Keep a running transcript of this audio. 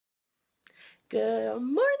Good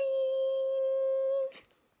morning.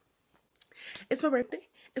 It's my birthday.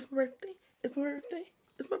 It's my birthday. It's my birthday.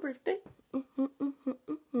 It's my birthday.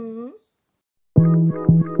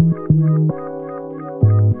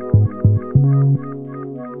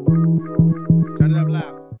 Turn it up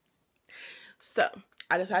loud. So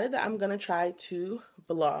I decided that I'm gonna try to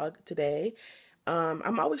vlog today.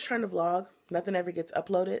 I'm always trying to vlog. Nothing ever gets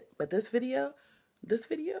uploaded, but this video,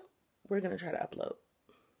 we're gonna try to upload.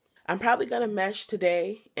 I'm probably going to mesh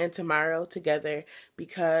today and tomorrow together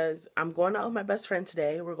because I'm going out with my best friend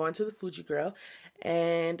today. We're going to the Fuji Grill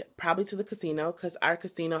and probably to the casino because our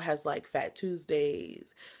casino has like Fat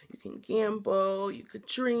Tuesdays. You can gamble, you could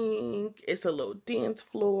drink. It's a little dance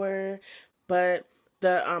floor, but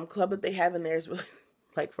the club that they have in there is really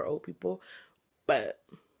like for old people, but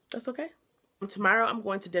that's okay. Tomorrow I'm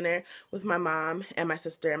going to dinner with my mom and my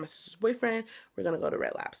sister's boyfriend. We're going to go to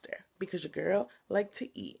Red Lobster because your girl like to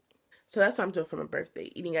eat. So that's what I'm doing for my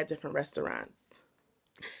birthday, eating at different restaurants.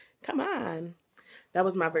 Come on. That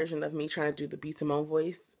was my version of me trying to do the B. Simone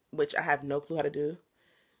voice, which I have no clue how to do.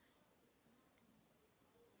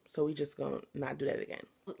 So we just gonna not do that again.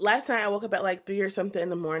 Last night I woke up at like 3 or something in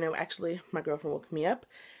the morning. Actually, my girlfriend woke me up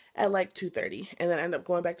at like 2:30. And then I ended up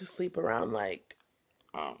going back to sleep around like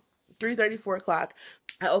 3:30, 4 o'clock.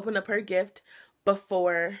 I opened up her gift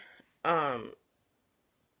before I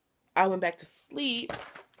went back to sleep.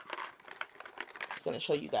 Gonna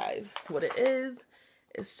show you guys what it is.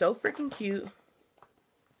 It's so freaking cute.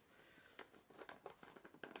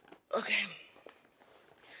 Okay,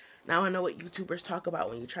 now I know what YouTubers talk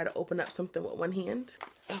about when you try to open up something with one hand.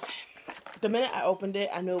 Okay, the minute I opened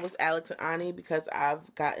it, I knew it was Alex and Ani because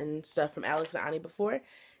I've gotten stuff from Alex and Ani before,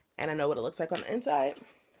 and I know what it looks like on the inside.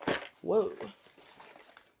 Whoa,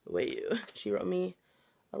 wait, she wrote me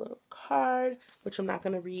a little card, which I'm not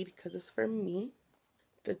gonna read because it's for me.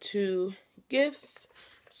 The two gifts.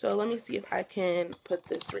 So let me see if I can put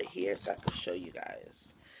this right here so I can show you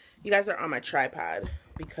guys. You guys are on my tripod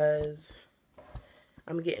because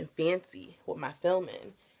I'm getting fancy with my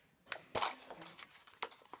filming.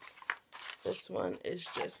 This one is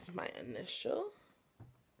just my initial.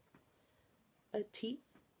 A T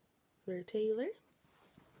for Taylor.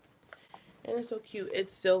 And it's so cute.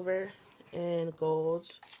 It's silver and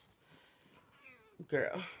gold.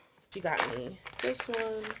 Girl. She got me this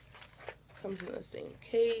one. Comes in the same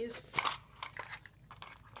case.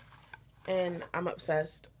 And I'm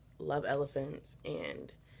obsessed. Love elephants.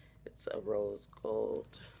 And it's a rose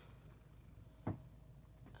gold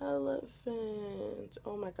elephant.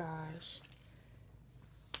 Oh my gosh.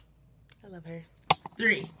 I love her.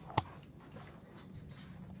 3.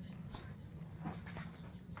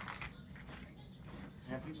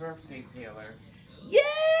 Happy birthday, Taylor. Yay!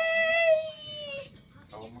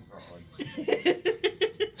 Oh my god.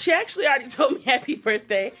 She actually already told me happy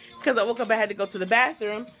birthday because I woke up, I had to go to the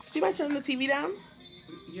bathroom. Do you mind turning the TV down?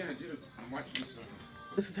 Yeah, I do. I'm watching something.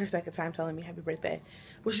 This is her second time telling me happy birthday.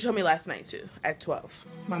 Well, she told me last night too, at 12.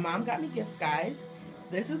 My mom got me gifts, guys.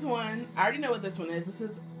 This is one. I already know what this one is. This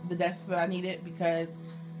is the desk that I needed because,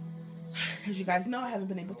 as you guys know, I haven't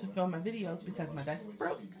been able to film my videos because my desk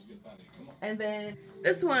broke. And then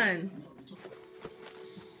this one.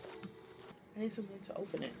 I need something to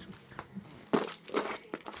open it.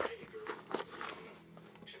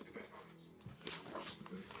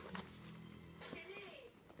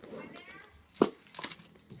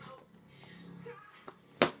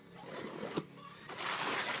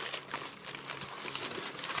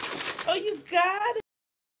 Oh, you got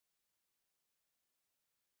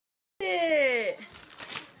it.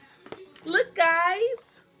 Look,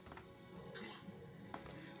 guys.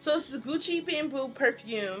 So it's the Gucci Bamboo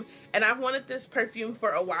perfume, and I've wanted this perfume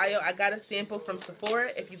for a while. I got a sample from Sephora.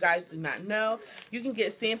 If you guys do not know, you can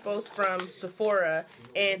get samples from Sephora,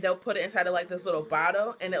 and they'll put it inside of like this little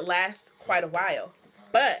bottle, and it lasts quite a while.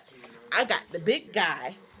 But I got the big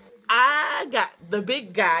guy. I got the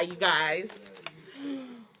big guy, you guys.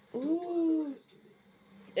 Ooh.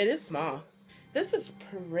 It is small. This is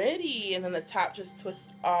pretty, and then the top just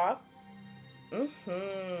twists off.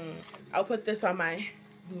 I'll put this on my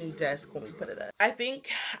new desk when we put it up. I think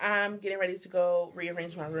I'm getting ready to go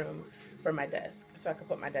rearrange my room for my desk so I can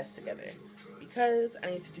put my desk together because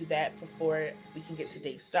I need to do that before we can get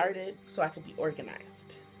today started so I can be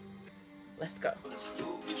organized. Let's go.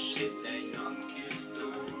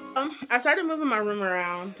 I started moving my room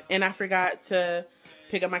around and I forgot to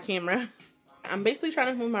pick up my camera. I'm basically trying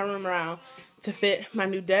to move my room around to fit my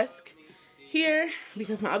new desk here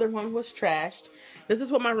because my other one was trashed. This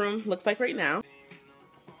is what my room looks like right now.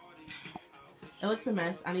 It looks a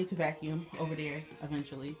mess. I need to vacuum over there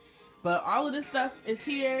eventually. But all of this stuff is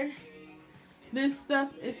here. This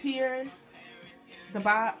stuff is here. The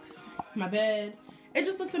box, my bed. It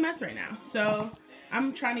just looks a mess right now. So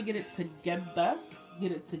I'm trying to get it together.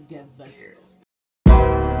 Get it together here.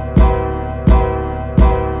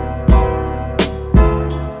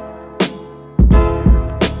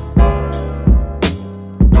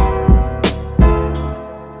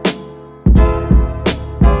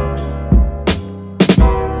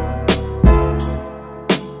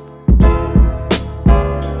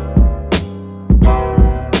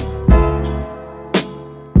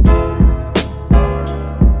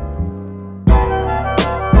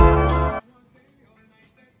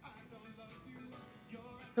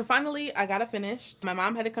 So finally, I got it finished. My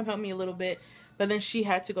mom had to come help me a little bit, but then she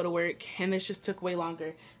had to go to work, and this just took way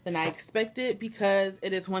longer than I expected because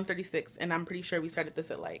it is 1:36, and I'm pretty sure we started this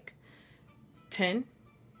at like 10.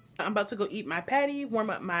 I'm about to go eat my patty, warm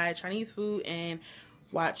up my Chinese food, and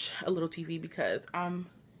watch a little TV because I'm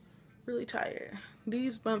really tired.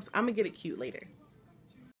 These bumps, I'm gonna get it cute later.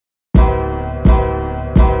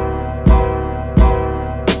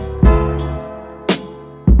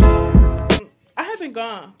 I have been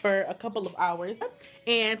gone for a couple of hours,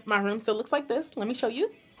 and my room still looks like this. Let me show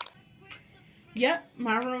you. Yep,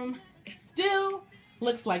 my room still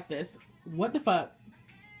looks like this. What the fuck?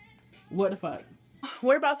 What the fuck?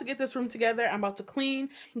 We're about to get this room together. I'm about to clean,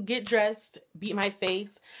 get dressed, beat my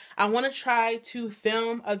face. I want to try to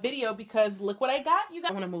film a video because look what I got. You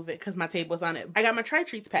guys, I want to move it because my table's on it. I got my Try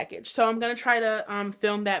Treats package, so I'm gonna try to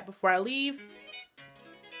film that before I leave.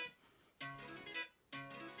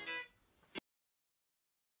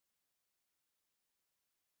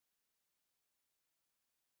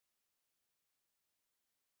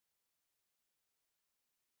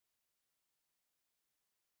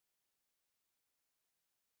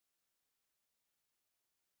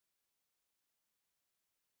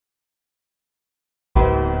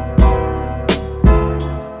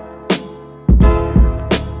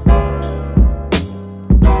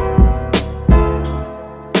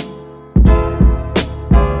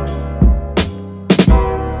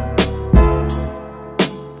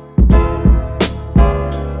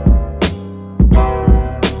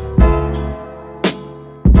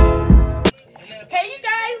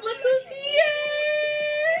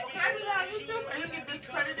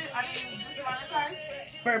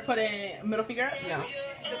 For putting middle finger up? No.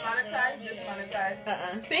 Demonetized.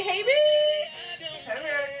 Say hey, bitch.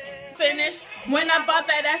 Hey. Finished. When I bought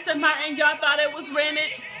that Aston Martin, y'all thought it was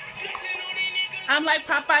rented. I'm like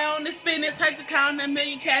Popeye on the spinach, type to count a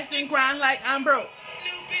million cash, then grind like I'm broke.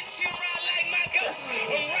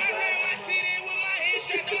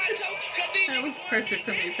 That was perfect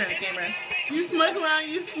for me to turn the camera. You smoke around,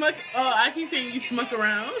 you smoke. Oh, I keep saying you smoke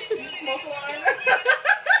around. You smoke around.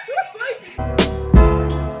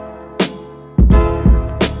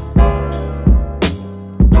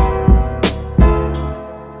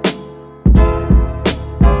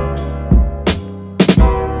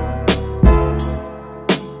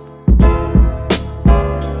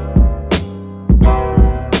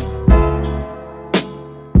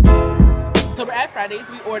 So we're at Fridays.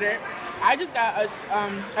 We ordered. I just got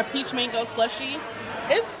a peach mango slushie.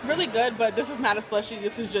 It's really good, but this is not a slushie.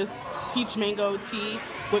 This is just peach mango tea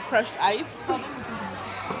with crushed ice. I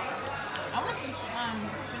want this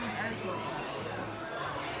spinach artichoke.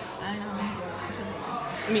 I know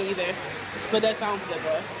how to Me either. But that sounds good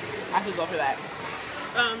though. I could go for that.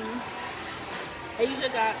 Asia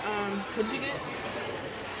got what did you get?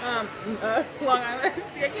 Long Island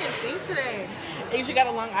iced tea. I can't think today. Asia got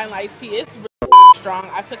a Long Island iced tea. It's really strong.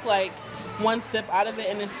 I took like one sip out of it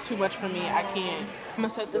and it's too much for me. I can't. I'm gonna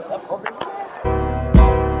set this up over here.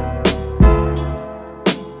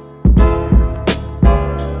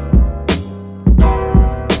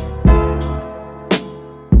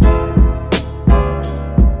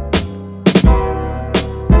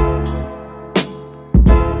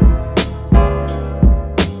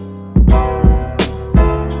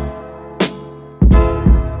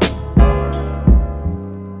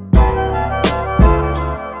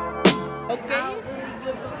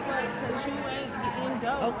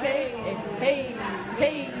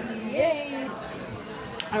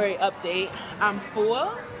 Alright, update. I'm full.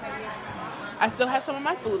 I still have some of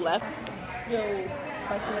my food left. Yo,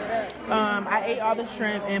 fucking it up. I ate all the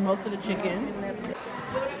shrimp and most of the chicken.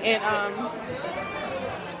 And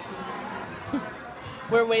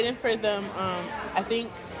we're waiting for them. I think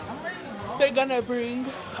they're gonna bring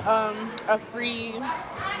a free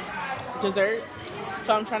dessert.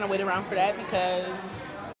 So I'm trying to wait around for that because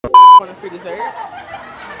I want a free dessert.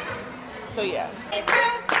 So yeah.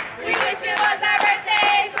 We wish it was our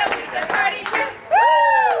birthday so we could party too.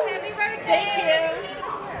 Woo! Happy birthday!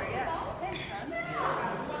 Thank you.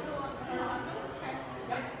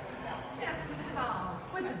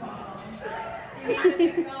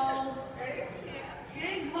 Getting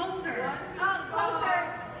closer. Oh, closer.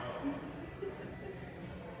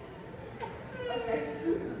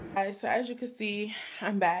 Guys, so as you can see,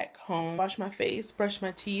 I'm back home. Wash my face, brush my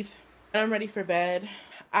teeth, and I'm ready for bed.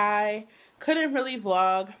 I couldn't really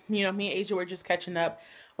vlog. You know, me and Asia were just catching up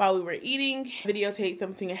while we were eating. Videotape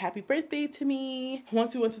them singing happy birthday to me.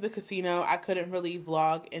 Once we went to the casino, I couldn't really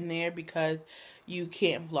vlog in there because you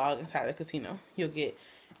can't vlog inside the casino. You'll get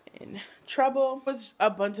in trouble. There was a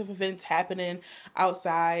bunch of events happening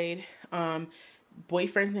outside.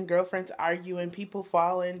 Boyfriends and girlfriends arguing, people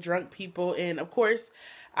falling, drunk people, and of course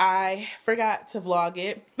I forgot to vlog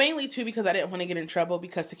it, mainly too because I didn't want to get in trouble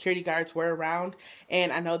because security guards were around,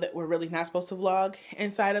 and I know that we're really not supposed to vlog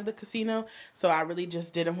inside of the casino, so I really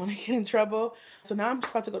just didn't want to get in trouble. So now I'm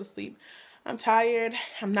just about to go to sleep. I'm tired.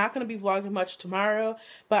 I'm not going to be vlogging much tomorrow,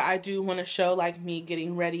 but I do want to show like me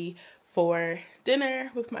getting ready for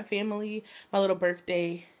dinner with my family, my little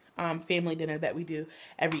birthday family dinner that we do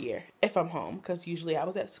every year if I'm home, because usually I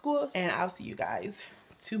was at school. And I'll see you guys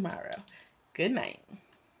tomorrow. Good night.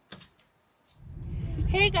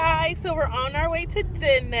 Hey guys, so we're on our way to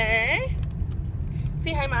dinner.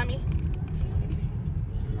 Say hi, mommy.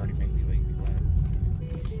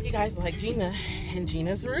 You guys like Gina, and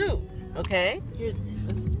Gina's rude. Okay, here,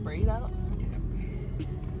 this is sprayed out.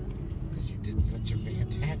 Because you did such a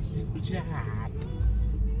fantastic job.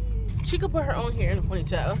 She could put her own hair in a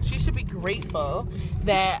ponytail. She should be grateful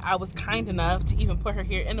that I was kind enough to even put her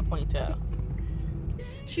hair in a ponytail.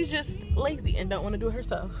 She's just lazy and don't want to do it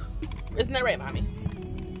herself. Isn't that right, mommy?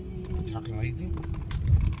 Talking lazy? Do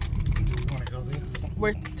you want to go there?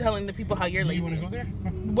 We're telling the people how you're lazy. Do you want to go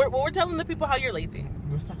there? We're telling the people how you're lazy.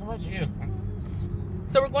 Let's talk about you.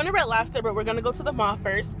 So we're going to Red Lobster, but we're going to go to the mall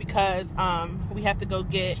first because we have to go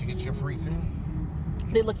get... Did you get your free thing?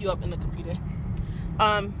 They look you up in the computer.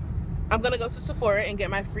 I'm going to go to Sephora and get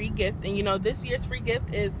my free gift. And you know, this year's free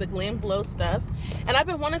gift is the Glam Glow stuff. And I've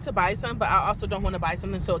been wanting to buy some, but I also don't want to buy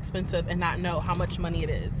something so expensive and not know how much money it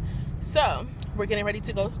is. So, we're getting ready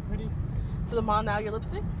to go to the mall now. Your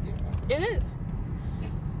lipstick? Yeah. It is.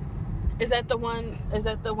 Is that the one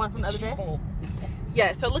from the other day?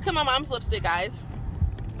 Yeah, so look at my mom's lipstick, guys.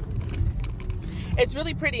 It's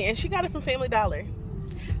really pretty, and she got it from Family Dollar.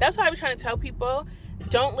 That's why I was trying to tell people,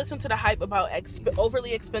 don't listen to the hype about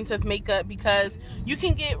overly expensive makeup, because you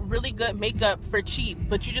can get really good makeup for cheap,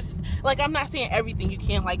 but you just, like, I'm not saying everything you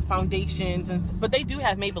can, like foundations, but they do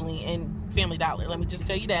have Maybelline in Family Dollar. Let me just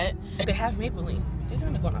tell you that. They have Maybelline. They're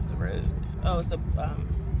kind of going off the road. Oh, it's a,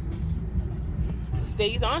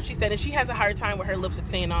 stays on, she said, and she has a hard time with her lipstick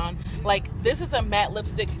staying on. Like, this is a matte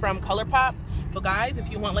lipstick from ColourPop, but guys,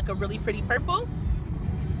 if you want like a really pretty purple,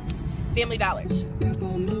 Family Dollar.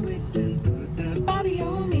 Body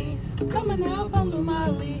on me, come on now, follow my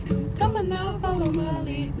lead. Come on now, follow my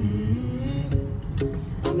lead.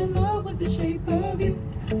 I'm in love with the shape of you.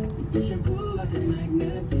 Push and pull like a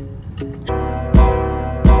magnet.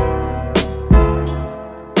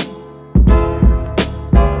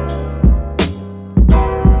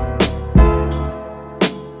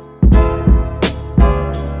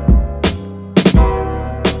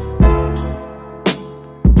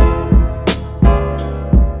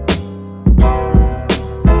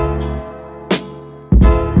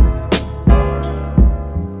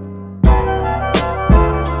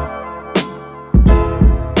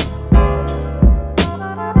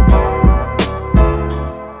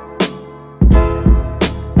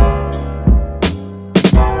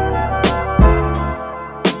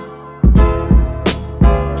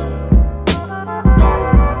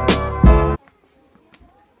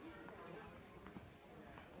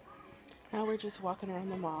 Now we're just walking around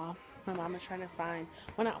the mall. My mom is trying to find,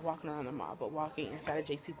 well, not walking around the mall, but walking inside of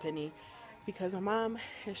JCPenney, because my mom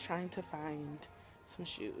is trying to find some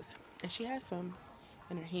shoes. And she has some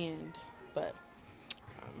in her hand, but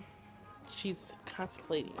she's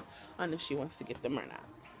contemplating on if she wants to get them or not.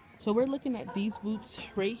 So we're looking at these boots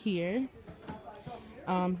right here.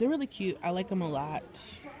 They're really cute. I like them a lot.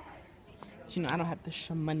 But, you know, I don't have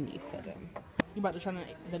the money for them. You about to try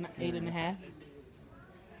the 8.5?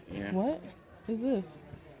 Yeah. What is this?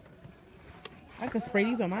 I could spray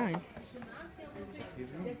these on mine. Excuse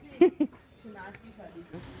me?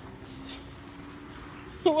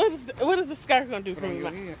 What is the scarf gonna do for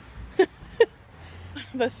me?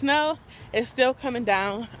 The snow is still coming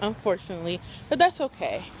down, unfortunately, but that's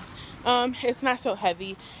okay. It's not so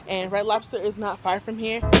heavy, and Red Lobster is not far from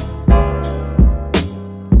here.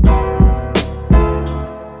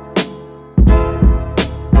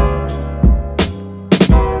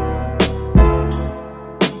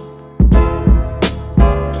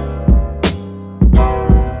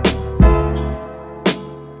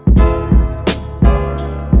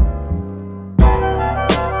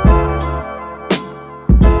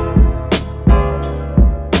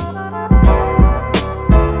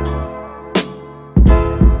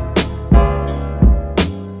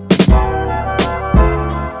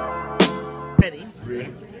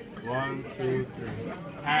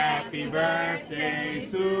 birthday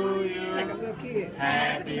to you. Like a little kid.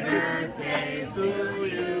 Happy birthday to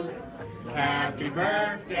you. Happy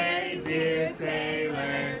birthday, dear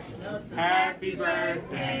Taylor. Happy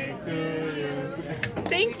birthday to you.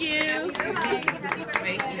 Thank you.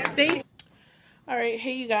 Thank you. All right,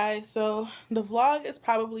 hey you guys. So the vlog is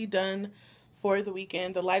probably done for the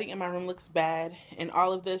weekend. The lighting in my room looks bad, and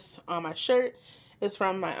all of this on my shirt is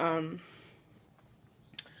from my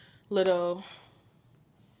little,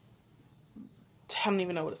 I don't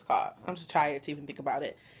even know what it's called. I'm just tired to even think about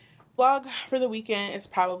it. Vlog for the weekend is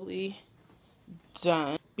probably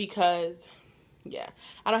done because, yeah,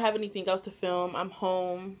 I don't have anything else to film. I'm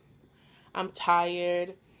home. I'm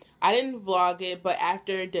tired. I didn't vlog it, but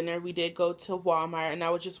after dinner we did go to Walmart, and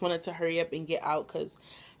I just wanted to hurry up and get out because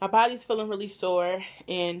my body's feeling really sore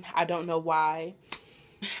and I don't know why.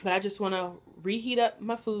 But I just want to reheat up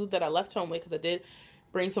my food that I left home with, because I did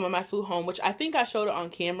bring some of my food home, which I think I showed it on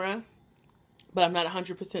camera, but I'm not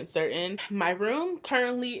 100% certain. My room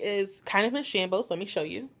currently is kind of in shambles. Let me show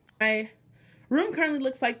you. My room currently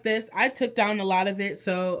looks like this. I took down a lot of it,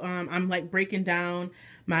 so I'm like breaking down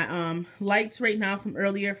my lights right now from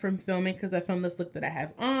earlier from filming, because I filmed this look that I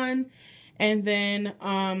have on. And then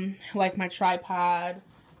like my tripod,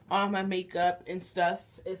 all my makeup and stuff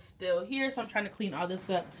is still here, so I'm trying to clean all this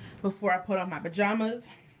up before I put on my pajamas.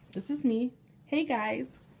 This is me. Hey guys.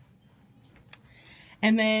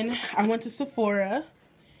 And then I went to Sephora,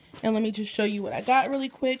 and let me just show you what I got really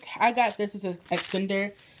quick. I got this as an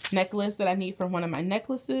extender necklace that I need for one of my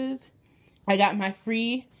necklaces. I got my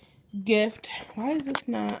free gift. Why is this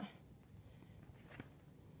not?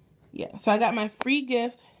 Yeah, so I got my free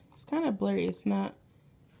gift. It's kind of blurry. It's not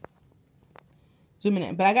zooming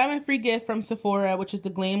in. But I got my free gift from Sephora, which is the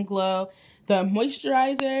Glam Glow, the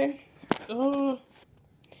moisturizer. Oh,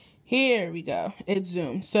 here we go. It's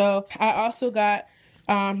zoomed. So I also got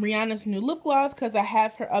Rihanna's new lip gloss, because I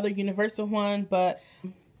have her other universal one, but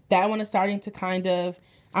that one is starting to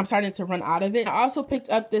I'm starting to run out of it. I also picked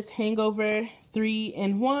up this Hangover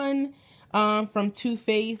 3-in-1 from Too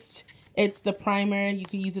Faced. It's the primer. You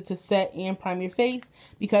can use it to set and prime your face.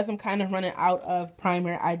 Because I'm kind of running out of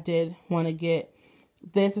primer, I did want to get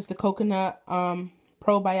this. It's the coconut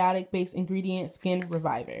probiotic based ingredient skin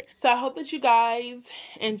reviver. So I hope that you guys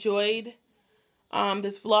enjoyed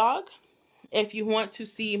this vlog. If you want to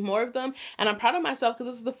see more of them, and I'm proud of myself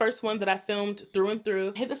because this is the first one that I filmed through and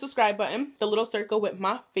through, hit the subscribe button, the little circle with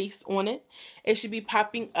my face on it. It should be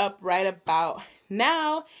popping up right about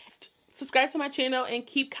now. Subscribe to my channel and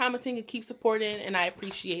keep commenting and keep supporting, and I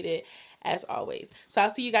appreciate it as always. So I'll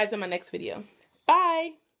see you guys in my next video.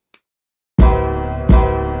 Bye!